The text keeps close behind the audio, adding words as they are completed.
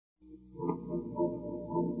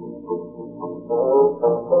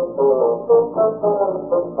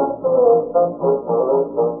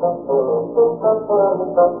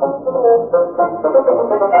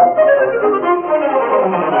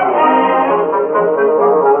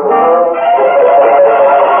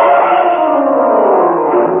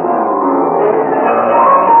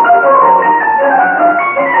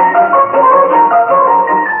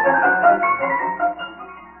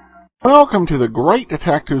Welcome to the Great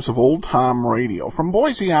Detectives of Old Time Radio. From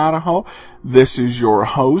Boise, Idaho, this is your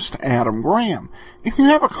host, Adam Graham. If you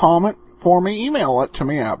have a comment for me, email it to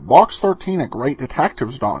me at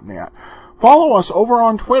box13@greatdetectives.net. Follow us over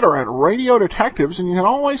on Twitter at Radio Detectives, and you can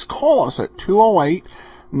always call us at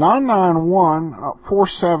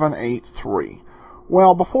 208-991-4783.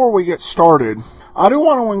 Well, before we get started, I do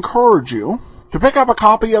want to encourage you to pick up a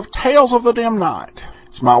copy of Tales of the Dim Night.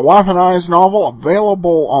 It's my wife and I's novel,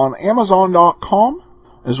 available on Amazon.com,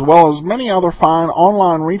 as well as many other fine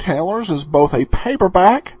online retailers as both a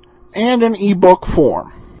paperback and an ebook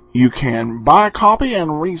form. You can buy a copy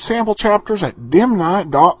and read sample chapters at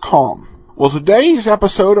dimnight.com. Well, today's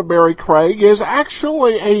episode of Barrie Craig is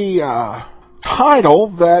actually a title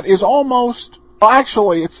that is almost,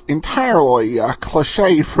 actually it's entirely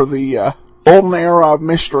cliched for the olden era of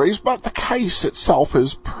mysteries, but the case itself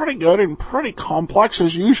is pretty good and pretty complex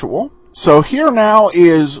as usual. So here now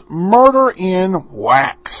is Murder in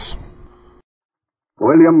Wax.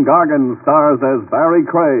 William Gargan stars as Barrie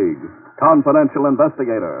Craig, confidential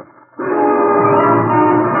investigator.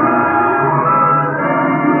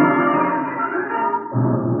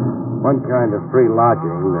 One kind of free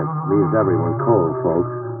lodging that leaves everyone cold, folks,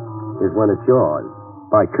 is when it's yours,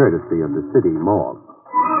 by courtesy of the city morgue.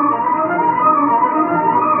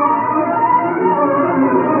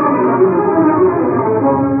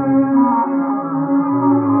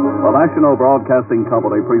 The National Broadcasting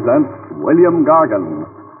Company presents William Gargan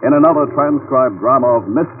in another transcribed drama of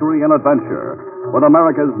mystery and adventure with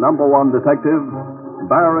America's #1 detective,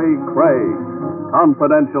 Barrie Craig,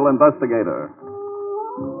 confidential investigator.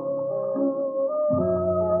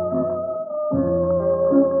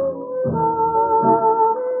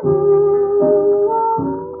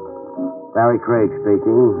 Barrie Craig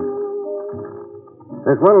speaking.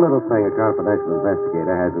 There's one little thing a confidential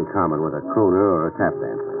investigator has in common with a crooner or a tap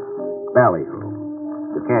dancer. Ballyhoo.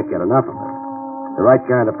 You can't get enough of it. The right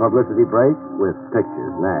kind of publicity break with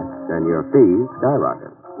pictures and acts, and your fees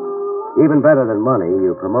skyrocket. Even better than money,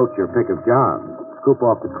 you promote your pick of jobs, scoop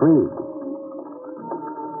off the cream.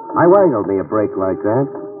 I wangled me a break like that.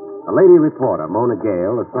 A lady reporter, Mona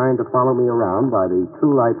Gale, assigned to follow me around by the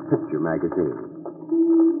True Life Picture magazine.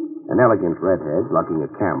 An elegant redhead, lugging a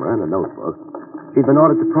camera and a notebook. She'd been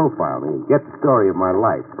ordered to profile me, get the story of my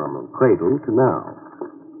life from cradle to now.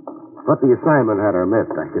 But the assignment had her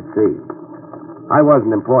missed, I could see. I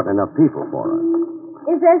wasn't important enough people for her.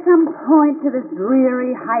 Is there some point to this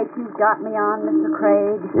dreary hike you've got me on, Mr.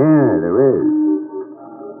 Craig? Yeah, there is.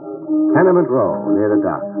 Tenement Row, near the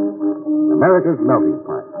dock. America's melting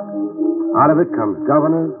pot. Out of it comes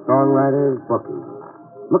governors, songwriters, bookies.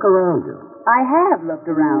 Look around you. I have looked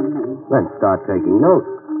around me. Then start taking notes.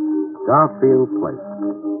 Garfield Place.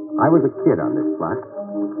 I was a kid on this block.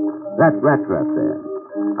 That rat trap there.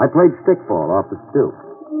 I played stickball off the stoop.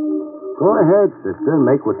 Go ahead, sister,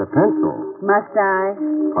 make with the pencil. Must I?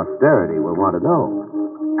 Posterity will want to know.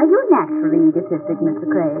 Are you naturally egotistic, Mr.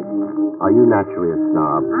 Craig? Are you naturally a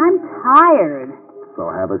snob? I'm tired. So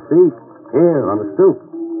have a seat. Here, on the stoop.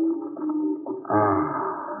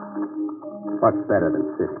 What's better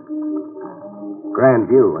than sitting? Grand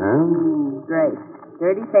view, huh? Great.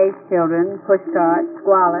 Dirty-faced children, pushcarts,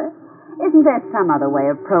 squalor. Isn't there some other way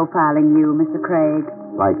of profiling you, Mr. Craig?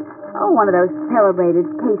 Like? Oh, one of those celebrated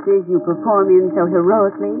cases you perform in so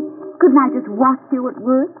heroically. Couldn't I just watch you at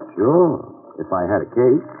work? Sure. If I had a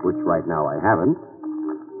case, which right now I haven't.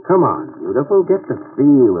 Come on, beautiful. Get the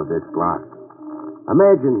feel of this block.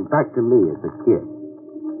 Imagine back to me as a kid.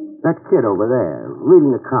 That kid over there,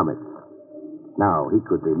 reading the comics. Now, he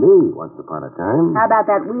could be me once upon a time. How about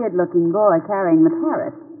that weird-looking boy carrying the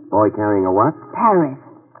parrot? Boy carrying a what? Parrot.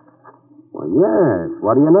 Well, yes.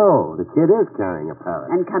 What do you know? The kid is carrying a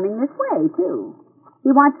parrot. And coming this way, too.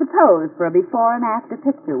 He wants to pose for a before and after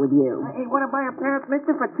picture with you. Hey, want to buy a parrot,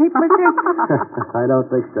 mister, for cheap, mister? I don't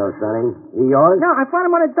think so, Sonny. He yours? No, I found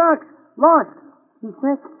him on the docks. Lost. He's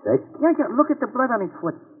sick. Sick? Yeah, look at the blood on his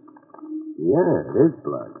foot. Yeah, it is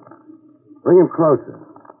blood. Bring him closer.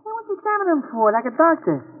 Hey, what's he examining him for, like a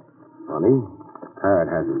doctor? Funny. The parrot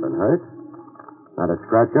hasn't been hurt. Not a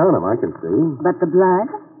scratch on him, I can see. But the blood?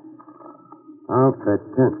 I'll bet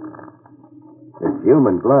 10. It's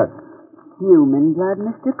human blood. Human blood,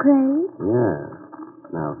 Mr. Craig? Yeah.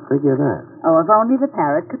 Now, figure that. Oh, if only the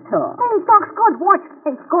parrot could talk. Hey, talk's good. Watch.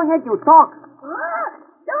 Hey, go ahead, you talk.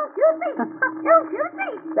 Don't shoot me! Don't shoot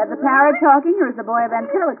me! Is that the parrot talking, or is the boy a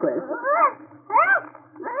ventriloquist? Help!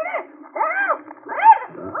 Help!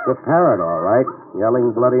 It's the parrot, all right.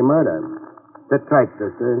 Yelling bloody murder. Sit tight,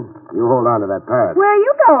 sister. You hold on to that parrot. Where are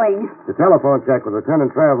you going? The telephone check with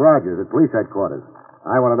Lieutenant Trav Rogers at police headquarters.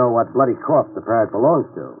 I want to know what bloody corpse the parrot belongs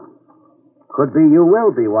to. Could be you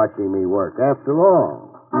will be watching me work after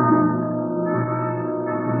all.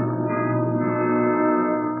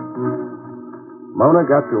 Mona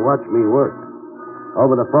got to watch me work.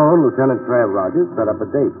 Over the phone, Lieutenant Trav Rogers set up a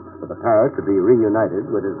date for the parrot to be reunited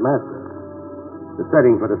with his master. The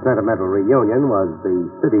setting for the sentimental reunion was the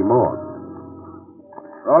city morgue.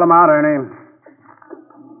 Roll him out, Ernie.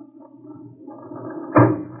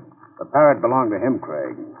 The parrot belonged to him,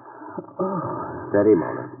 Craig. Steady,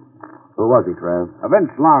 Mona. Who was he, Trav?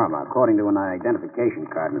 Vince Lorimer, according to an identification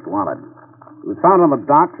card in his wallet. He was found on the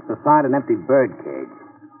docks beside an empty bird cage.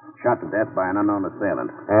 Shot to death by an unknown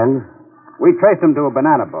assailant. And? We traced him to a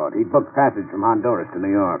banana boat. He booked passage from Honduras to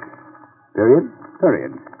New York. Period?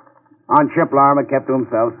 Period. On ship, Lorimer kept to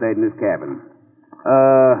himself, stayed in his cabin.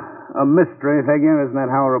 A mystery figure, isn't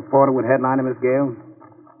that how a reporter would headline him, Miss Gale?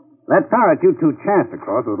 That parrot you two chanced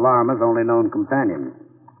across was Lorimer's only known companion.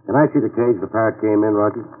 Can I see the cage the parrot came in,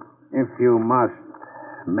 Rogers? If you must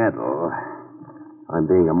meddle. I'm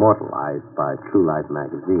being immortalized by True Life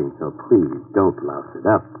magazine, so please don't louse it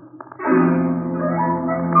up.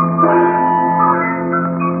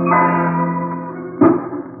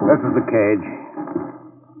 This is the cage.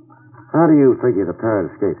 How do you figure the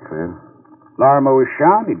parrot escaped, Trav? Lorimer was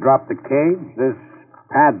shot. He dropped the cage. This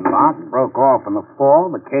padlock broke off in the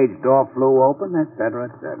fall. The cage door flew open,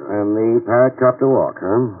 etc., etc. And the parrot caught the walk,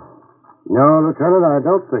 huh? No, Lieutenant, I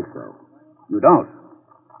don't think so. You don't?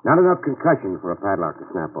 Not enough concussion for a padlock to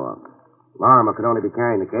snap off. Lorimer could only be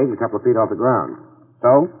carrying the cage a couple of feet off the ground.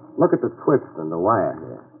 So? Look at the twist in the wire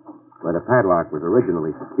here, where the padlock was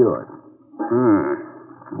originally secured.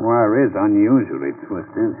 Wire is unusually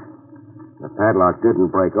twisted. The padlock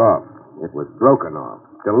didn't break off. It was broken off,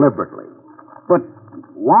 deliberately. But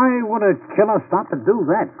why would a killer stop to do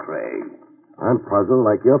that, Craig? I'm puzzled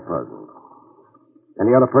like you're puzzled.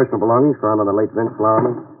 Any other personal belongings found on the late Vince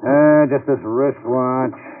Lorimer? Just this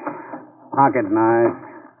wristwatch, pocket knife,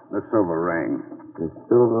 the silver ring. The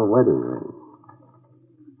silver wedding ring.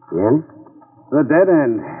 The end? The dead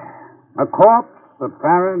end. A corpse, a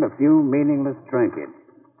parrot, a few meaningless trinkets.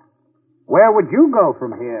 Where would you go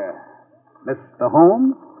from here, Mr.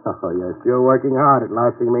 Holmes? Oh, you're sure working hard at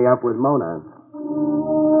lousing me up with Mona.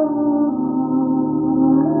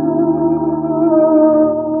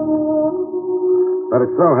 But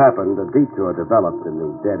it so happened a detour developed in the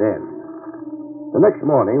dead end. The next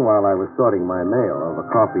morning, while I was sorting my mail over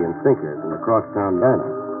coffee and sinkers in the crosstown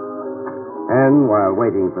diner, and while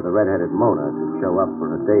waiting for the red-headed Mona to show up for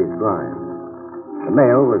a day's grind, the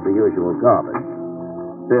mail was the usual garbage.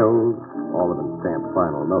 Bills, all of them stamped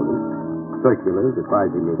final notice, circulars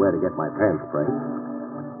advising me where to get my pants pressed,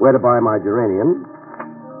 where to buy my geraniums,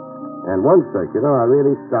 and one circular I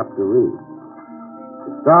really stopped to read.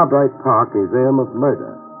 The Starbright Park Museum of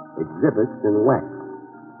Murder, exhibits in wax.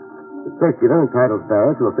 The circular entitles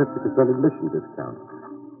bearer to a 50% admission discount.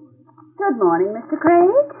 Good morning, Mr. Craig.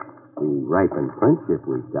 The ripened friendship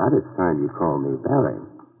we've got, it's time you call me Barrie.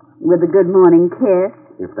 With a good morning kiss.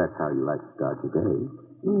 If that's how you like to start your day.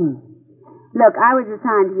 Look, I was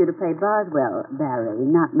assigned to you to play Boswell, Barrie,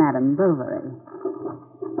 not Madame Bovary.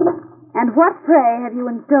 And what, pray, have you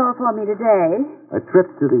in store for me today? A trip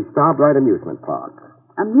to the Starbright Amusement Park.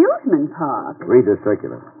 Amusement park? Read the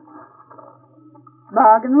circular.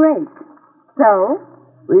 Bargain rate. So?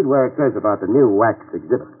 Read where it says about the new wax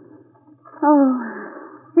exhibit. Oh,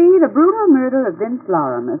 see, the brutal murder of Vince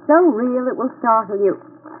Lorimer. So real it will startle you.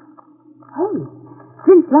 Hey,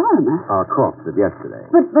 Vince Lorimer? Our corpse of yesterday.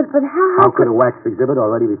 But how... How could a wax exhibit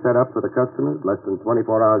already be set up for the customers less than 24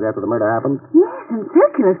 hours after the murder happened? Yes, and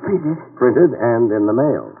circulars printed. Printed and in the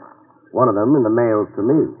mail. One of them in the mail to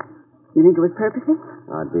me. You think it was purposely?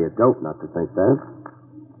 I'd be a dope not to think that.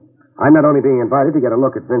 I'm not only being invited to get a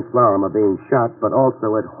look at Vince Lorimer being shot, but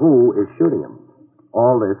also at who is shooting him.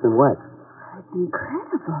 All this in wax. It's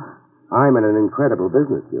incredible. I'm in an incredible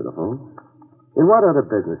business, beautiful. In what other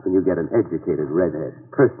business can you get an educated redhead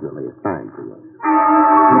personally assigned to you?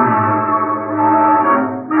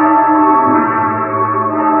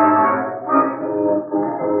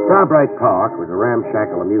 Starbright Park was a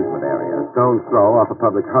ramshackle amusement area, a stone's throw off a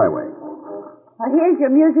public highway. Well, here's your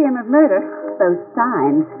Museum of Murder. Those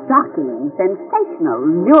signs, shocking,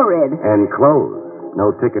 sensational, lurid. And closed.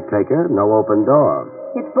 No ticket taker, no open door.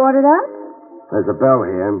 It's boarded up? There's a bell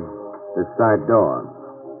here. This side door.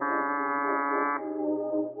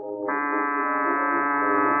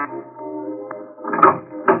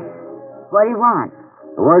 What do you want?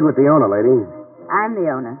 A word with the owner, lady. I'm the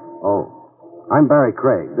owner. Oh. I'm Barrie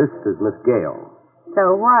Craig. This is Miss Gale.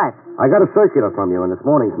 So what? I got a circular from you in this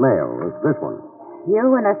morning's mail. It's this one.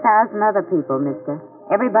 You and 1,000 other people, mister.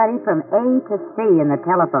 Everybody from A to C in the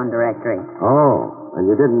telephone directory. Oh,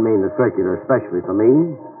 and you didn't mean the circular especially for me?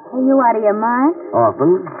 Are you out of your mind?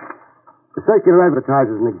 Often. The circular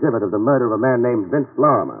advertises an exhibit of the murder of a man named Vince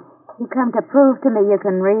Lorimer. You come to prove to me you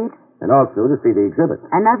can read? And also to see the exhibit.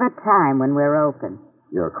 Another time when we're open.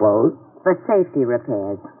 You're closed? For safety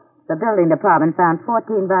repairs. The building department found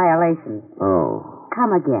 14 violations. Oh.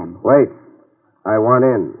 Come again. Wait. I want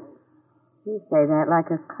in. You say that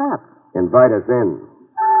like a cop. Invite us in.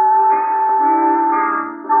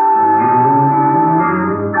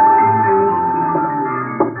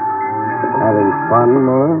 Having fun,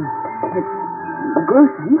 Laura? It's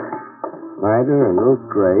gruesome. Snyder and Ruth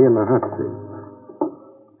Gray in the hot seat.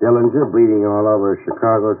 Dillinger bleeding all over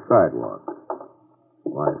Chicago's sidewalk.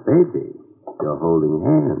 Why, baby, you're holding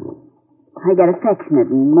hands. I get affectionate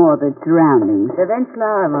in morbid surroundings. The Vince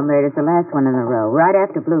Lorimer murder's the last one in a row, right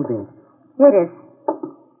after Bluebeard. Hit it.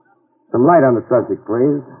 Some light on the subject,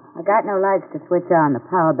 please. I got no lights to switch on. The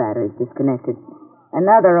power battery's disconnected.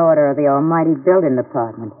 Another order of the almighty building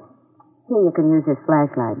department. Here, you can use this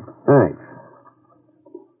flashlight. Thanks.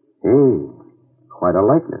 Hey, quite a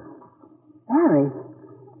likeness. Barrie,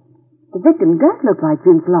 the victim does look like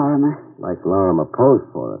Vince Lorimer. Like Lorimer posed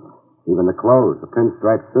for it. Even the clothes, the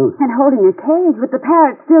pinstripe suit. And holding a cage with the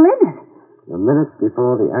parrot still in it. The minutes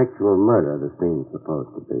before the actual murder the scene's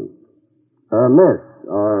supposed to be. Miss,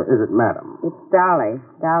 or is it madam? It's Dolly.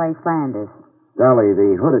 Dolly Flanders. Dolly,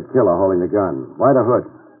 the hooded killer holding the gun. Why the hood?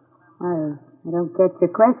 I don't get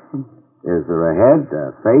your question. Is there a head,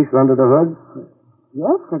 a face under the hood?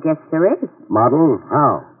 Yes, I guess there is. Model?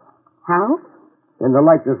 How? How? In the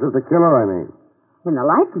likeness of the killer, I mean. In the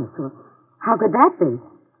likeness? Well, how could that be?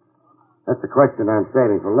 That's the question I'm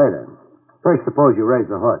saving for later. First, suppose you raise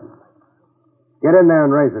the hood. Get in there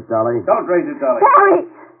and raise it, Dolly. Don't raise it, Dolly. Barrie!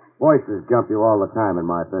 Voices jump you all the time in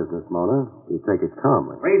my business, Mona. You take it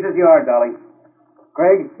calmly. Raise as you are, Dolly.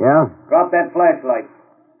 Craig, Yeah? drop that flashlight.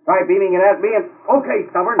 Try beaming it at me and... Okay,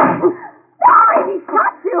 stubborn. Barrie, he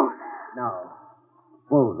shot you! No.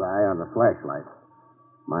 Bullseye on the flashlight.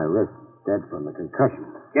 My wrist dead from the concussion.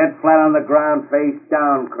 Get flat on the ground, face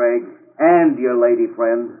down, Craig. And your lady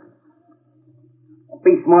friend.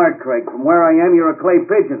 Be smart, Craig. From where I am, you're a clay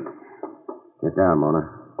pigeon. Get down, Mona.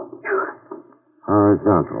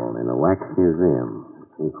 Horizontal in a wax museum.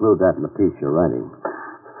 Include that in the piece you're writing.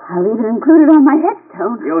 I'll even include it on my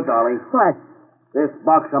headstone. You, Dolly. What? This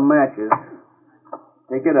box of matches.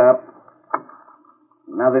 Pick it up.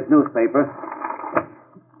 Now this newspaper.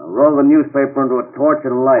 Now roll the newspaper into a torch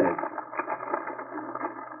and light it.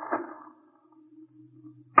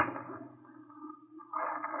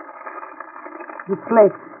 It's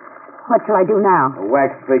lit. What shall I do now? A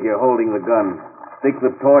wax figure holding the gun. Stick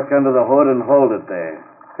the torch under the hood and hold it there.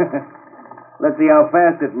 Let's see how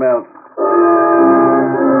fast it melts.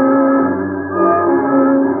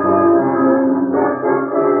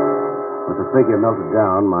 With the figure melted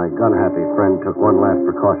down, my gun-happy friend took one last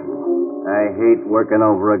precaution. I hate working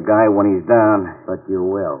over a guy when he's down. But you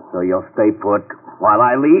will. So you'll stay put while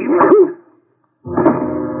I leave?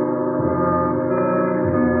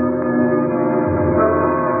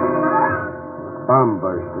 Bomb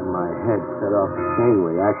burst in my head, set off a chain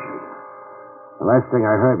reaction. The last thing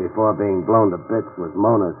I heard before being blown to bits was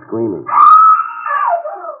Mona screaming.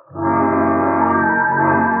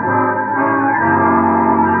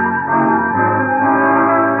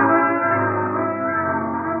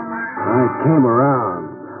 I came around.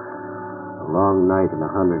 A long night and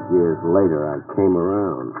 100 years later, I came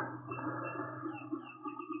around.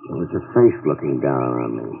 There was a face looking down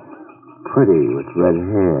on me. Pretty, with red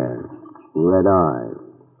hair. Red eyes.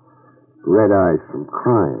 Red eyes from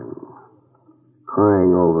crying.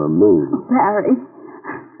 Crying over me. Barrie.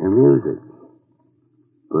 And music.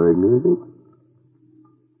 Bird music?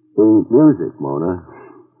 Sing music, Mona.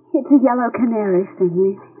 It's a yellow canary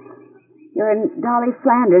singing. You're in Dolly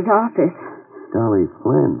Flanders' office. Dolly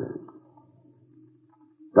Flanders.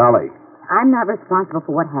 Dolly. I'm not responsible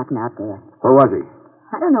for what happened out there. Who was he?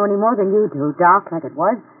 I don't know any more than you do, Doc, like it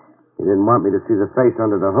was. He didn't want me to see the face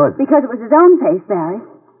under the hood. Because it was his own face, Barrie.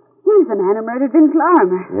 He's the man who murdered Vince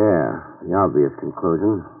Lorimer. Yeah, the obvious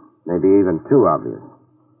conclusion. Maybe even too obvious.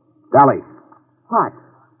 Dolly, What?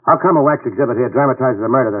 how come a wax exhibit here dramatizes a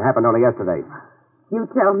murder that happened only yesterday? You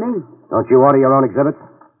tell me. Don't you order your own exhibits?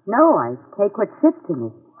 No, I take what's shipped to me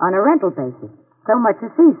on a rental basis. So much a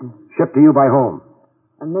season. Shipped to you by whom?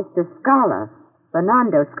 A Mr. Scholar,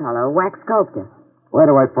 Fernando Scholar, a wax sculptor. Where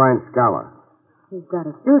do I find Scholar? He's got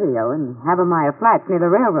a studio in Havemeyer Flats near the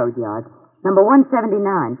railroad yard. Number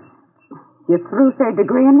 179. You through third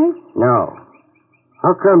degree in me? No.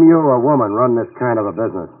 How come you, a woman, run this kind of a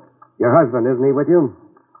business? Your husband, isn't he with you?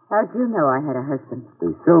 How'd you know I had a husband?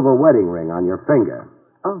 The silver wedding ring on your finger.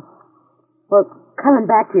 Oh. Well,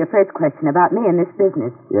 coming back to your first question about me and this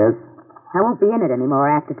business. Yes? I won't be in it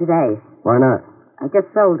anymore after today. Why not? I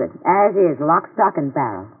just sold it, as is, lock, stock, and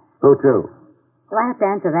barrel. Who to? Do I have to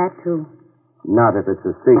answer that, too? Not if it's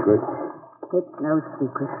a secret. It's no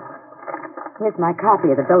secret. Here's my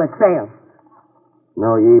copy of the bill of sale.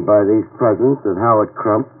 Know ye by these presents that Howard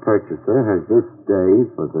Crump, purchaser, has this day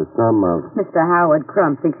for the sum of... Mr. Howard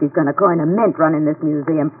Crump thinks he's going to coin a mint running this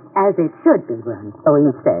museum, as it should be run, so he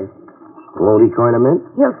says. Won't he coin a mint?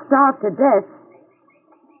 He'll starve to death.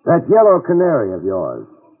 That yellow canary of yours,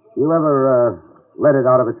 you ever, let it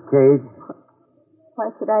out of its cage? Why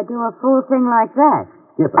should I do a fool thing like that?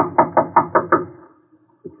 Skip it.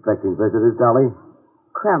 Expecting visitors, Dolly?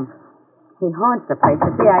 Crump. He haunts the place to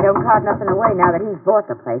see I don't cart nothing away now that he's bought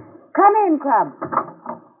the place. Come in, Crump.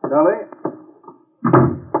 Dolly?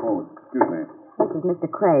 Oh, excuse me. This is Mr.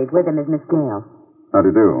 Craig. With him is Miss Gale. How do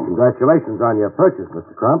you do? Congratulations on your purchase,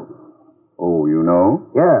 Mr. Crump. Oh, you know?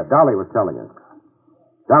 Yeah, Dolly was telling us.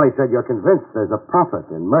 Dolly said you're convinced there's a profit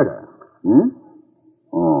in murder. Hmm?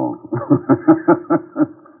 Oh.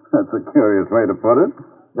 That's a curious way to put it.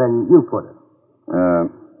 Then you put it.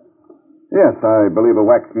 Yes, I believe a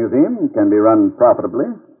wax museum can be run profitably,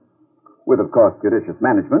 with, of course, judicious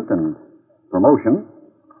management and promotion.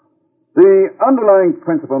 The underlying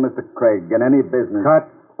principle, Mr. Craig, in any business... Cut.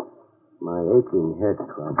 My aching head,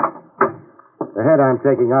 Crump. The head I'm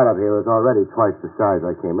taking out of here is already twice the size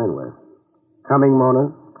I came in with. Coming,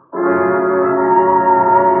 Mona?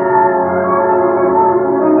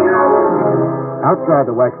 Outside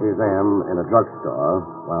the Wax Museum in a drugstore,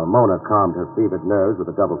 while Mona calmed her fevered nerves with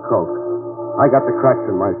a double Coke, I got the cracks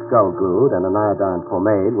in my skull glued and an iodine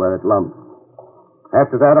pomade where it lumped.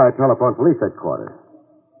 After that, I telephoned police headquarters.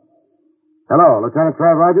 Hello, Lieutenant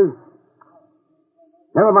Trav Rogers?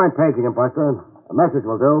 Never mind paging him, Buster. A message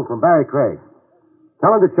will do from Barrie Craig.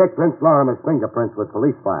 Tell him to check Vince Lorimer's fingerprints with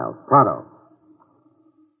police files. Pronto.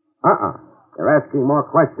 They're asking more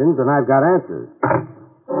questions than I've got answers.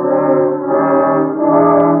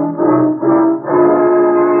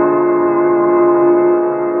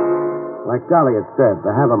 Like Dolly had said,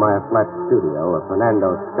 the Havemeyer Flat studio of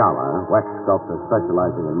Fernando Scala, wax sculptor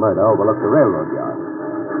specializing in murder, overlooked the railroad yard.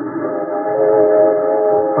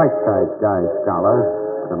 A fight-sized guy, Scala,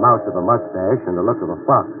 with the mouth of a mustache and the look of a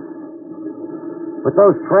fox. With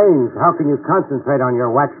those trains, how can you concentrate on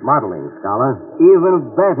your wax modeling, Scala?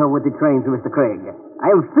 Even better with the trains, Mr. Craig. I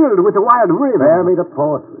am filled with a wild rhythm. Spare me the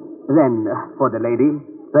poetry. Then, for the lady?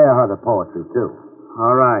 Spare her the poetry, too.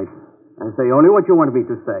 All right. I say only what you want me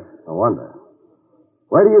to say. No wonder.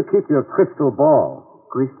 Where do you keep your crystal ball?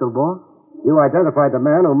 Crystal ball? You identified the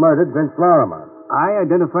man who murdered Vince Lorimer. I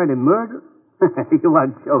identified a murder? You are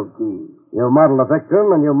joking. You model the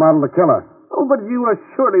victim and you model the killer. Oh, but you are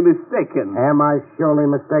surely mistaken. Am I surely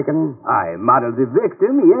mistaken? I modeled the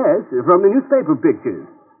victim, yes, from the newspaper pictures.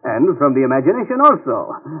 And from the imagination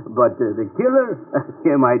also. But the killer,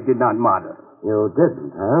 him I did not model. You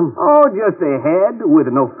didn't, huh? Oh, just a head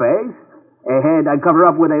with no face. A head I cover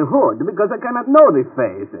up with a hood because I cannot know this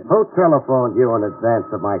face. Who telephoned you in advance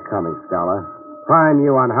of my coming, Scholar? Prime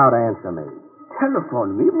you on how to answer me.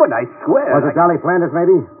 Telephone me? But I swear... Was it Dolly Flanders,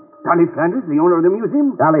 maybe? Dolly Flanders, the owner of the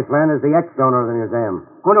museum? Dolly Flanders, the ex-owner of the museum.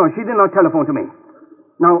 Oh, no, she did not telephone to me.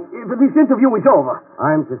 Now, if this interview is over...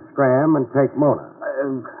 I'm to scram and take Mona.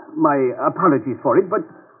 My apologies for it, but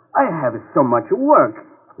I have so much work.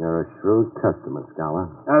 You're a shrewd customer, Scholar.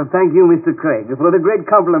 Thank you, Mr. Craig, for the great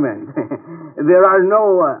compliment. There are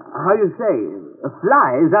no, how you say,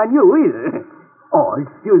 flies on you either. Oh,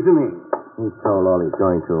 excuse me. He's told all he's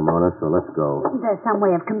going to, Mona, so let's go. Is there some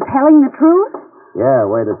way of compelling the truth? Yeah,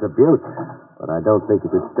 way to abuse. But I don't think you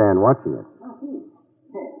could stand watching it.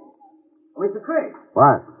 Mr. Craig.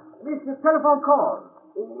 What? This telephone call.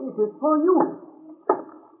 It is for you.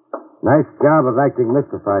 Nice job of acting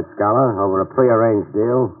mystified, Scholar, over a pre-arranged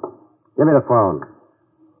deal. Give me the phone.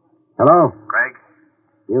 Hello? Craig?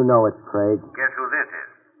 You know it's Craig. Guess who this is?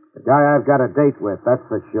 The guy I've got a date with, that's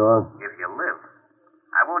for sure. If you live.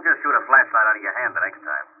 I won't just shoot a flashlight out of your hand the next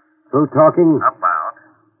time. Through talking? About.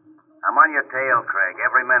 I'm on your tail, Craig,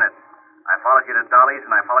 every minute. I followed you to Dolly's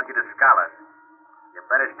and I followed you to Scholars. You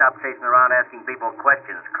better stop chasing around asking people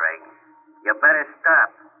questions, Craig. You better stop.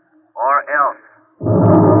 Or else.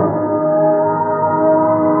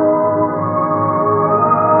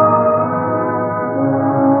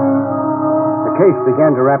 The case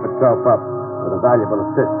began to wrap itself up with a valuable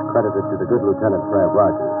assist credited to the good Lieutenant Trav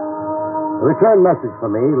Rogers. The return message for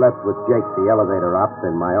me, left with Jake, the elevator op,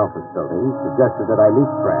 in my office building, suggested that I meet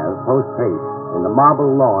Trav post-haste in the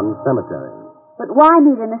Marble Lawn Cemetery. But why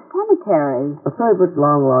meet in a cemetery? A favorite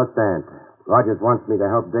long-lost aunt. Rogers wants me to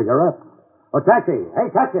help dig her up. Oh, taxi! Hey,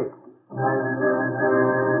 taxi!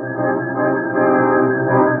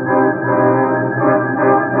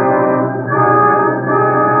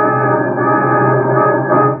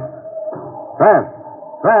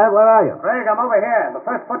 Trav, where are you? Craig, I'm over here, the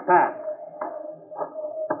first footpath.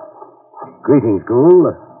 Greetings,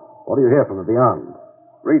 Gould. What do you hear from the beyond?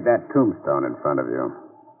 Read that tombstone in front of you.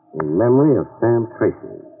 In memory of Sam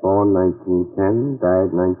Tracy, born 1910,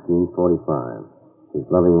 died 1945. His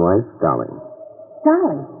loving wife, Dolly.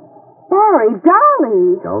 Dolly. Barrie,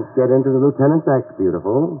 Dolly. Don't get into the lieutenant's act,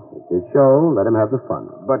 beautiful. It's his show. Let him have the fun.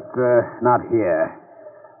 But, not here.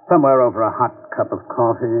 Somewhere over a hot cup of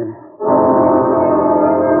coffee.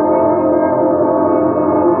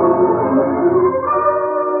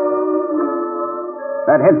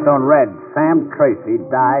 That headstone read, Sam Tracy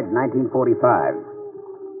died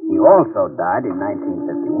 1945. He also died in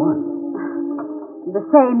 1951. The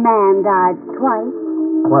same man died twice.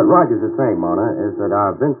 What Rogers is saying, Mona, is that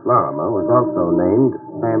our Vince Larimer was also named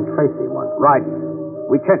Sam Tracy once. Right.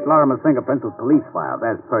 We checked Larimer's fingerprints with police files,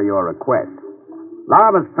 as per your request.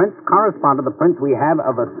 Larimer's prints correspond to the prints we have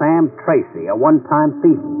of a Sam Tracy, a one-time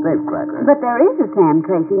thief and safecracker. But there is a Sam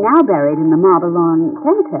Tracy now buried in the Marble Lawn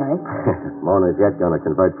Cemetery. Mona's yet going to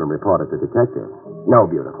convert from reporter to detective. No,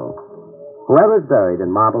 beautiful. Whoever's buried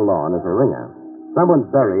in Marble Lawn is a ringer.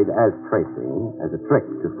 Someone's buried as Tracy, as a trick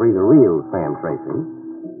to free the real Sam Tracy.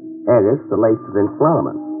 Alias, the late Vince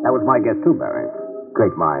Larimer. That was my guess, too, Barrie.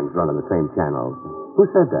 Great minds run on the same channels. Who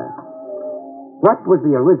said that? What was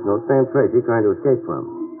the original Sam Tracy trying to escape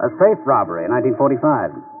from? A safe robbery in 1945.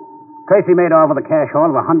 Tracy made off with a cash haul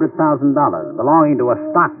of $100,000 belonging to a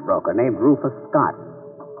stockbroker named Rufus Scott.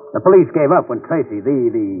 The police gave up when Tracy,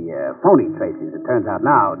 the phony Tracy, as it turns out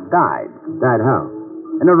now, died. Died how?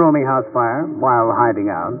 In a rooming house fire while hiding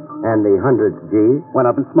out. And the hundreds G's? Went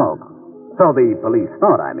up in smoke. So the police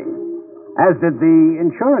thought, I mean. As did the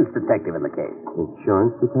insurance detective in the case.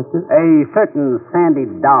 Insurance detective? A certain Sandy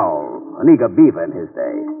Dowell, an eager beaver in his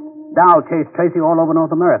day. Dowell chased Tracy all over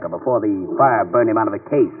North America before the fire burned him out of the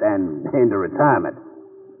case and into retirement.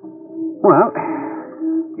 Well,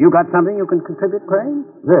 you got something you can contribute, Craig?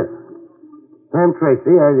 This. Sam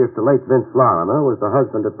Tracy, alias the late Vince Larimer, was the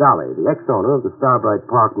husband of Dolly, the ex-owner of the Starbright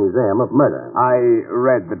Park Museum of Murder. I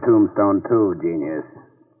read the tombstone, too, genius.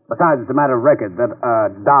 Besides, it's a matter of record that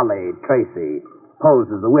Dolly Tracy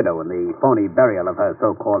posed as the widow in the phony burial of her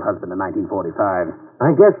so-called husband in 1945.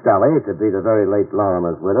 I guess Dolly to be the very late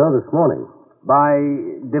Larimer's widow this morning. By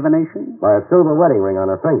divination? By a silver wedding ring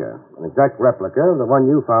on her finger. An exact replica of the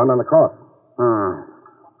one you found on the corpse.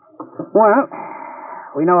 Well,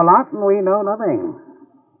 we know a lot and we know nothing.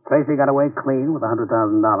 Tracy got away clean with $100,000.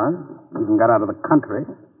 Even got out of the country.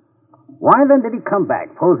 Why then did he come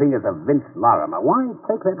back posing as a Vince Larimer? Why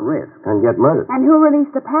take that risk? And get murdered. And who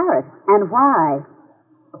released the parrot? And why?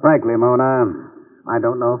 Frankly, Mona, I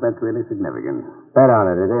don't know if that's really significant. Bet on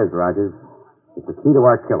it. It is, Rogers. It's the key to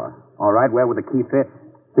our killer. All right, where would the key fit?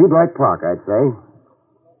 Seabright Park, I'd say.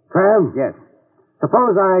 Trav? Yes.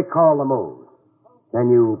 Suppose I call the move.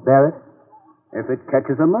 Can you bear it? If it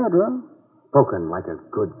catches a murderer. Spoken like a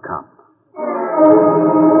good cop.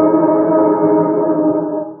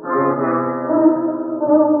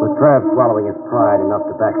 With Trav swallowing his pride enough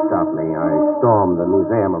to backstop me, I stormed the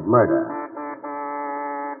Museum of Murder.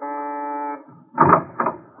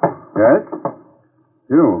 Yes?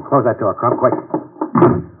 You. Close that door, Crump, quick.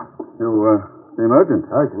 You, seem urgent.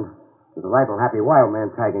 Urgent? There's a rifle-happy wild man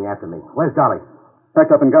tagging after me. Where's Dolly? Packed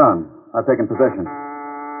up and gone. I've taken possession.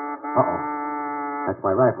 Uh-oh. That's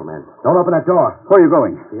my rifle, man. Don't open that door. Where are you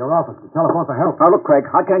going? To your office to telephone for help. Now, look, Craig,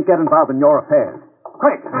 I can't get involved in your affairs.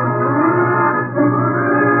 Quick!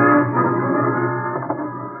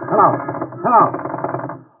 Hello.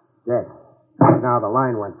 Dead. Now the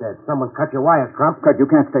line went dead. Someone cut your wires, Crump. Craig, you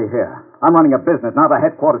can't stay here. I'm running a business, not the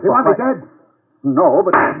headquarters. You want me dead? No,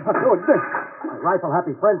 but what's this? My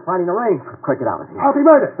rifle-happy friend finding the range. Craig, get out of here. I'll be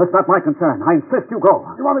murdered. That's not my concern. I insist you go.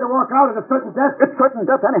 You want me to walk out at a certain death? It's certain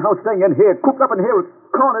death anyhow staying in here, cooped up in here,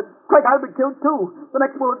 cornered. Craig, I'll be killed too. The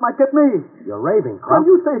next bullet might get me. You're raving, When Crump.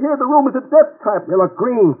 you stay here, the room is a death trap. You look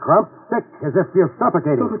green, Crump. Sick, as if you're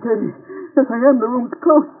suffocating. Suffocating. Yes, I am. The room's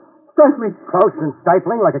close. Stifling. Close and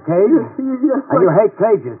stifling like a cage? Yes, And you hate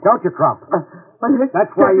cages, don't you, Crump? I hate...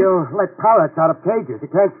 That's why you let parrots out of cages. You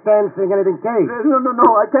can't stand seeing anything caged. No,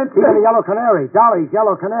 I can't Even the stand... yellow canary, Dolly's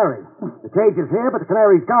yellow canary. The cage is here, but the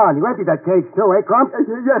canary's gone. You emptied that cage, too, eh, Crump?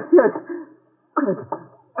 Yes. Craig,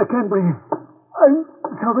 I can't breathe. I'm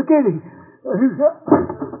suffocating.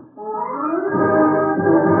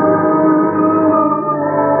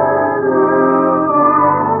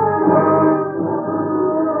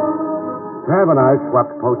 Trav and I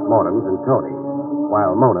swapped postmortems in Tony,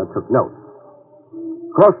 while Mona took notes.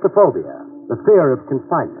 Claustrophobia, the fear of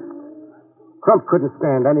confinement. Crump couldn't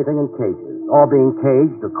stand anything in cages, or being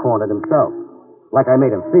caged or cornered himself, like I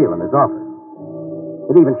made him feel in his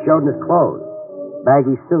office. It even showed in his clothes.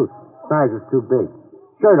 Baggy suits, sizes too big.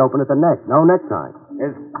 Shirt open at the neck, no necktie.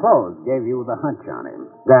 His clothes gave you the hunch on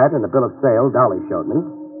him. That and the bill of sale Dolly showed me.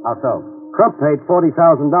 How so? Crump paid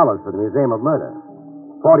 $40,000 for the Museum of Murder.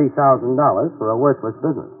 $40,000 for a worthless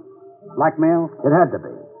business. Blackmail? It had to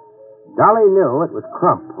be. Dolly knew it was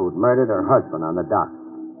Crump who'd murdered her husband on the dock.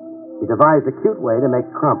 She devised a cute way to make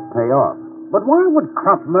Crump pay off. But why would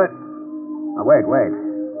Crump murder... Oh, wait.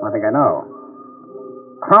 I think I know.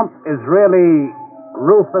 Crump is really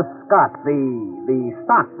Rufus Scott, the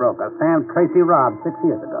stockbroker Sam Tracy robbed 6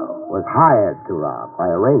 years ago. Was hired to rob by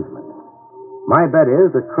arrangement. My bet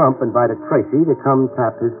is that Crump invited Tracy to come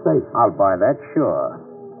tap his safe. I'll buy that, sure.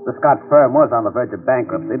 The Scott firm was on the verge of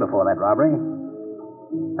bankruptcy before that robbery.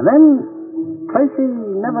 And then Tracy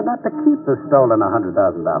never got to keep the stolen $100,000.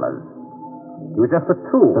 He was just a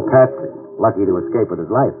tool. The patsy, lucky to escape with his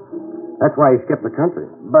life. That's why he skipped the country.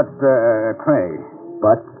 But, Craig...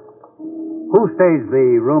 But? Who staged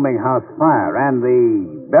the rooming house fire and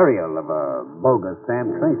the burial of a bogus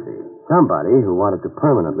Sam Tracy? Somebody who wanted to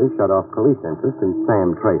permanently shut off police interest in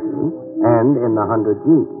Sam Tracy and in the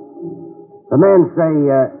 100G. The men say,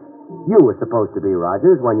 you were supposed to be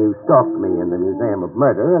Rogers when you stalked me in the Museum of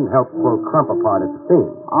Murder and helped pull Crump apart at the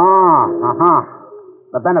scene.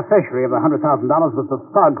 The beneficiary of the $100,000 was the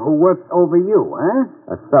thug who worked over you,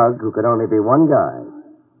 eh? A thug who could only be one guy.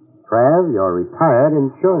 Trav, your retired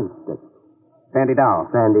insurance stick. Sandy Dow.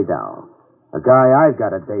 Sandy Dow. A guy I've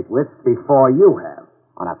got a date with before you have.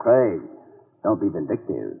 Oh, now, Craig, don't be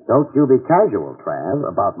vindictive. Don't you be casual, Trav,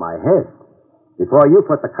 about my head. Before you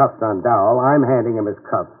put the cuffs on Dowell, I'm handing him his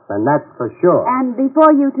cuffs, and that's for sure. And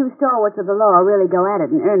before you two stalwarts of the law really go at it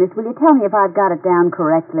in earnest, will you tell me if I've got it down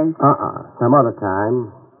correctly? Some other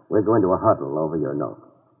time, we're going to a huddle over your note.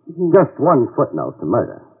 Just one footnote to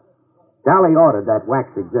murder. Dolly ordered that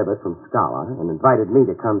wax exhibit from Scholar and invited me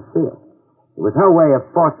to come see it. It was her way of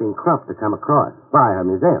forcing Crump to come across by her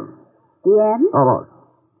museum. The end? Almost.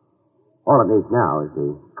 All it needs now is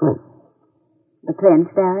the clinch. The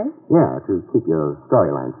clinch, Barrie? Yeah, to keep your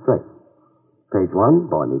storyline straight. Page 1,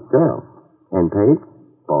 boy meets girl. End page,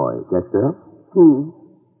 boy gets girl.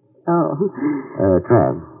 Oh.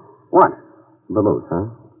 Trav. What? Vamoose, huh?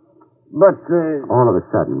 But, All of a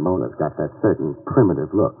sudden, Mona's got that certain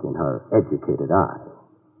primitive look in her educated eye.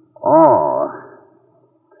 Oh.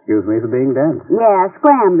 Excuse me for being dense. Yeah,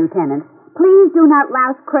 scram, Lieutenant. Please do not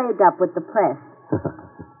louse Craig up with the press.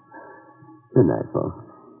 Good night, folks.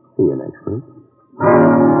 See you next week.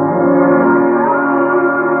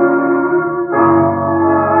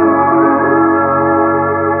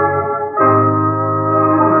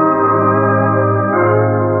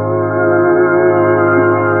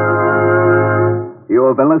 You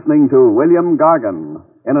have been listening to William Gargan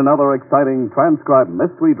in another exciting transcribed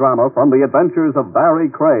mystery drama from the adventures of Barrie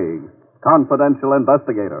Craig, confidential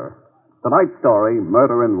investigator. Tonight's story,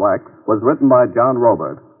 Murder in Wax, was written by John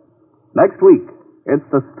Robert. Next week, it's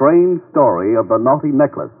the strange story of the naughty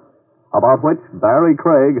necklace, about which Barrie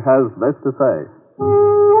Craig has this to say.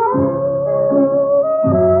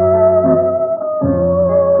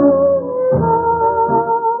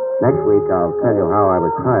 Next week, I'll tell you how I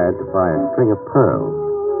was hired to buy a string of pearls,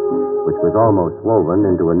 which was almost woven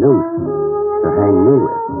into a noose to hang me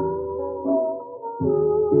with.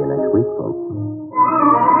 See you next week, folks.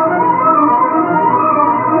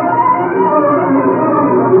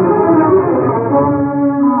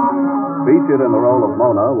 Featured in the role of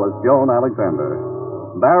Mona was Joan Alexander.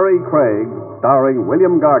 Barrie Craig, starring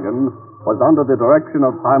William Gargan, was under the direction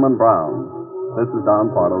of Hyman Brown. This is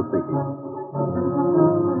Don Pardo speaking.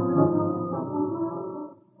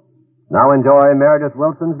 Now enjoy Meredith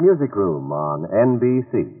Wilson's Music Room on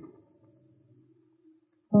NBC.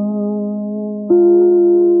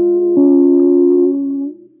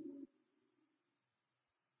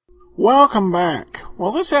 Welcome back.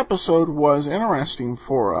 Well, this episode was interesting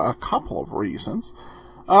for a couple of reasons.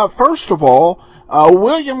 First of all,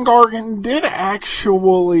 William Gargan did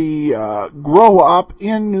actually grow up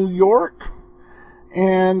in New York,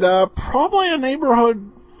 and probably a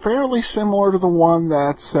neighborhood fairly similar to the one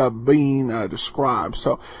that's being described.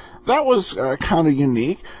 So that was kind of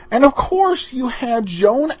unique. And of course, you had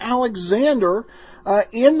Joan Alexander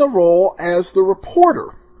in the role as the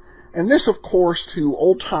reporter. And this, of course, to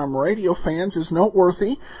old-time radio fans is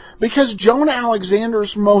noteworthy because Joan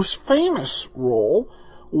Alexander's most famous role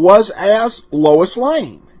was as Lois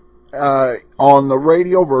Lane on the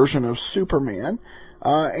radio version of Superman,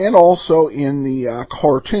 and also in the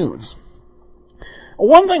cartoons.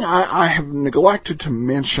 One thing I have neglected to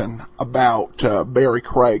mention about Barrie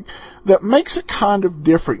Craig that makes it kind of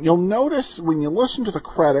different. You'll notice when you listen to the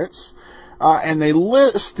credits and they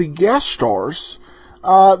list the guest stars,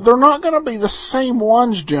 they're not going to be the same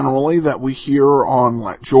ones generally that we hear on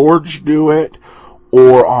Let George Do It,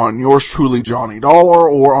 or on Yours Truly Johnny Dollar,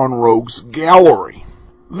 or on Rogues Gallery.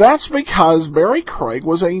 That's because Barrie Craig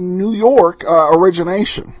was a New York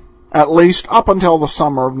origination, at least up until the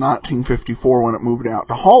summer of 1954 when it moved out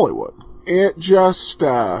to Hollywood. It just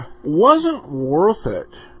wasn't worth it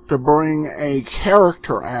to bring a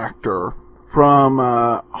character actor from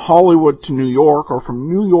Hollywood to New York, or from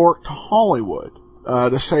New York to Hollywood,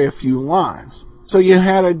 to say a few lines. So you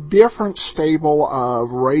had a different stable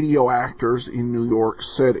of radio actors in New York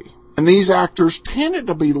City. And these actors tended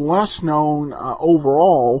to be less known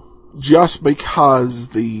overall, just because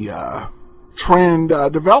the trend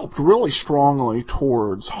developed really strongly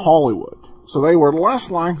towards Hollywood. So they were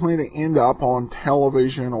less likely to end up on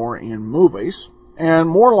television or in movies, and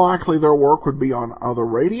more likely their work would be on other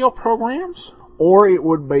radio programs, or it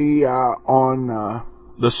would be on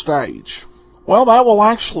the stage. Well, that will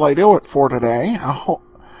actually do it for today.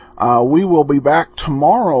 We will be back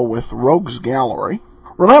tomorrow with Rogues Gallery.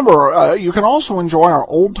 Remember, you can also enjoy our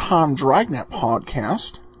Old Time Dragnet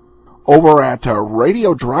podcast over at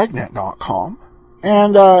radiodragnet.com.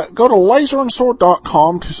 And go to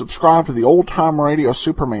laserandsword.com to subscribe to the Old Time Radio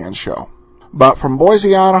Superman show. But from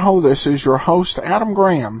Boise, Idaho, this is your host, Adam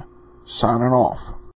Graham, signing off.